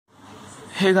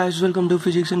Hey guys, welcome to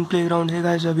physics in playground. Hey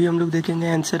guys, अभी हम लोग देखेंगे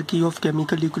आंसर की ऑफ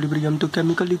केमिकल इक्विलिब्रियम। तो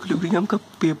केमिकल इक्विलिब्रियम का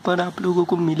पेपर आप लोगों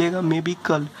को मिलेगा मे बी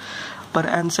कल, पर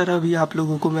आंसर अभी आप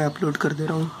लोगों को मैं अपलोड कर दे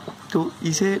रहा हूँ। तो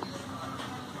इसे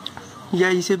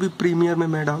भी प्रीमियर में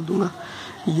मैं डाल दूंगा,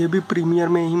 ये भी प्रीमियर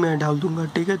में ही मैं डाल दूंगा,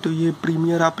 ठीक है। तो ये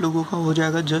प्रीमियर आप लोगों का हो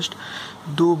जाएगा जस्ट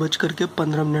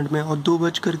 2:15 में, और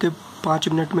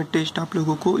 2:05 में टेस्ट आप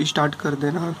लोगों को स्टार्ट कर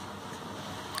देना,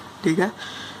 ठीक है।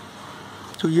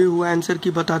 तो ये हुआ आंसर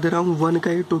की बता दे रहा हूँ। 1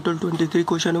 का ए टोटल 23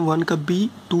 क्वेश्चन है। 1 का बी,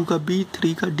 2 का बी,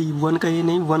 3 का डी। 1 का ए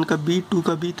नहीं, 1 का बी, 2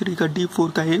 का बी, 3 का डी,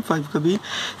 4 का ए, 5 का बी,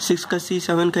 6 का सी,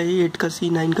 7 का ए, 8 का सी,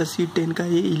 9 का सी, 10 का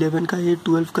ए, 11 का ए,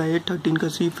 12 का ए, 13 का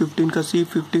सी, 15 का सी,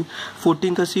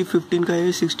 14 का सी, 15 का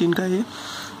ए, 16 का ए,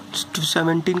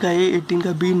 17 का ए, 18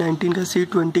 का बी, 19 का सी,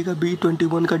 20 का बी,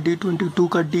 21 का डी, 22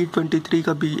 का डी, 23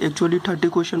 का बी। एक्चुअली 30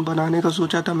 क्वेश्चन बनाने का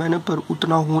सोचा था मैंने, पर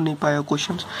उतना हो नहीं पाया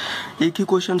क्वेश्चंस। एक ही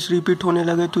क्वेश्चंस रिपीट होने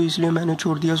लगे, तो इसलिए मैंने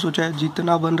छोड़ दिया। सोचा है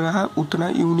जितना बन रहा है उतना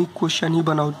यूनिक क्वेश्चन ही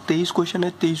बनाओ। 23 क्वेश्चन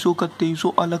है, 23 का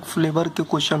 23 अलग फ्लेवर के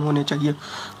क्वेश्चन होने चाहिए,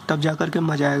 तब जाकर के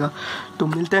मजा आएगा। तो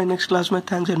मिलते हैं नेक्स्ट क्लास में।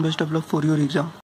 Thanks and best of luck for your exam.